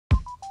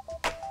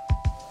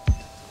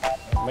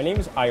My name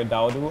is Ayo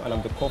Dawodu, and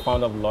I'm the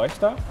co-founder of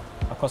Loystar,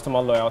 a customer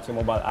loyalty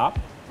mobile app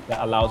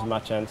that allows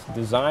merchants to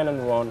design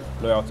and run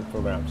loyalty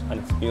programs, and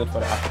it's built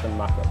for the African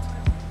market.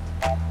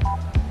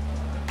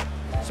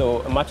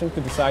 So a merchant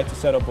could decide to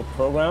set up a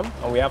program,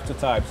 and we have two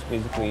types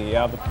basically. You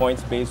have the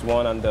points-based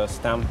one and the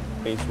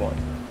stamp-based one.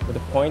 With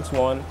the points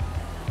one,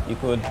 you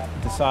could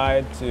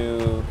decide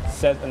to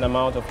set an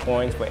amount of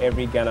points for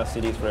every Ghana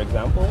cedis, for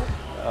example,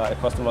 a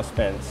customer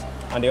spends.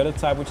 And the other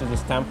type, which is the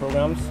stamp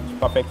programs, is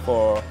perfect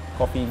for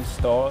coffee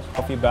stores,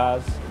 coffee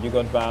bars,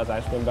 yogurt bars,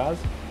 ice cream bars.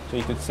 So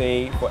you could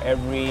say for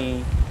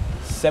every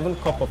 7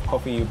 cups of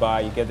coffee you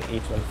buy, you get the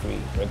 8th one free,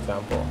 for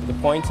example. The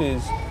point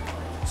is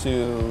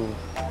to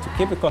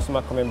keep the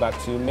customer coming back,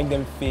 to make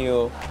them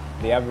feel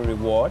they have a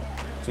reward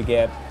to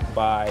get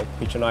by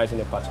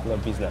patronizing a particular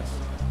business.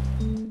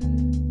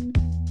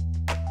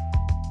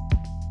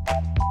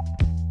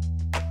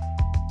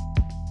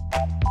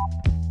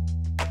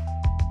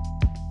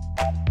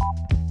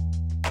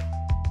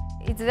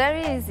 It's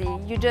very easy.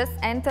 You just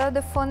enter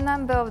the phone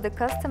number of the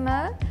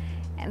customer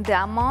and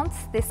the amount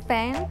they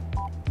spend,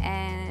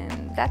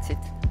 and that's it.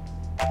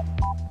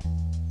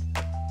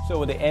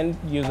 So the end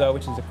user,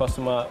 which is the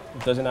customer,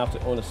 doesn't have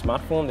to own a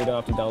smartphone. They don't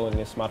have to download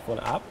any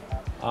smartphone app.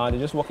 They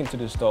just walk into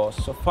the store.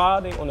 So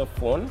far they own a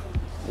phone.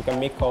 They can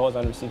make calls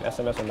and receive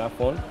SMS on that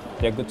phone.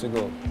 They're good to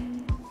go.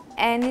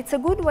 And it's a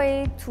good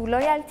way to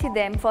loyalty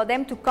them, for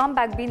them to come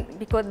back,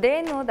 because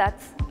they know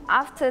that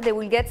after they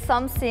will get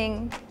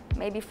something,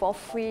 maybe for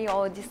free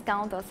or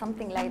discount or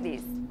something like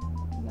this.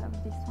 You have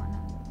this one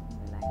on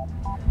the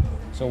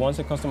line. So once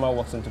a customer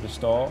walks into the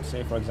store,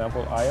 say for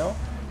example Ayo,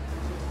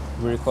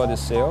 we record the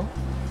sale.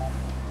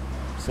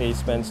 Say he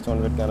spends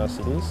 200 Ghana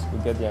cedis, we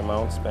get the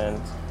amount spent,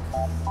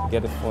 we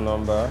get the phone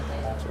number,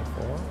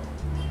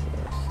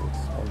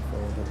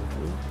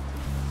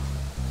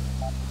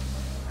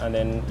 24061433. And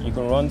then you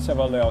can run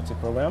several loyalty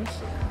programs.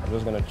 I'm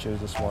just going to choose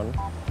this one.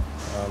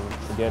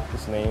 To get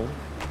his name.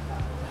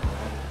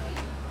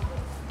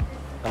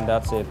 And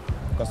that's it.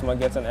 The customer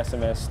gets an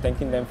SMS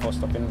thanking them for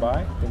stopping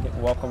by,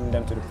 welcoming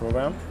them to the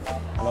program,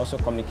 and also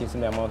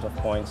communicating the amount of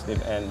points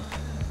they've earned.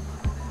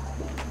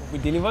 We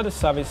deliver the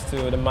service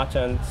to the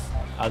merchants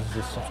as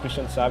a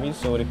subscription service,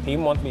 so they pay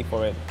monthly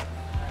for it,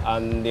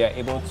 and they are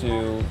able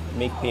to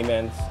make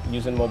payments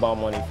using mobile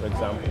money, for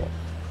example.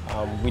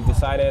 We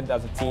decided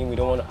as a team we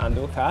don't want to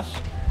handle cash.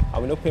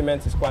 We know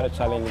payments is quite a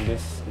challenge in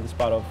this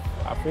part of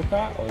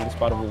Africa or in this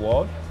part of the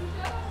world.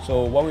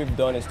 So what we've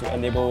done is to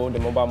enable the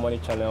mobile money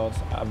channels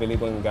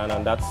available in Ghana,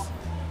 and that's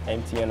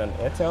MTN and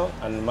Airtel,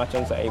 and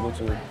merchants are able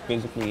to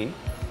basically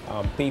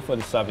pay for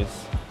the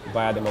service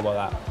via the mobile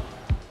app.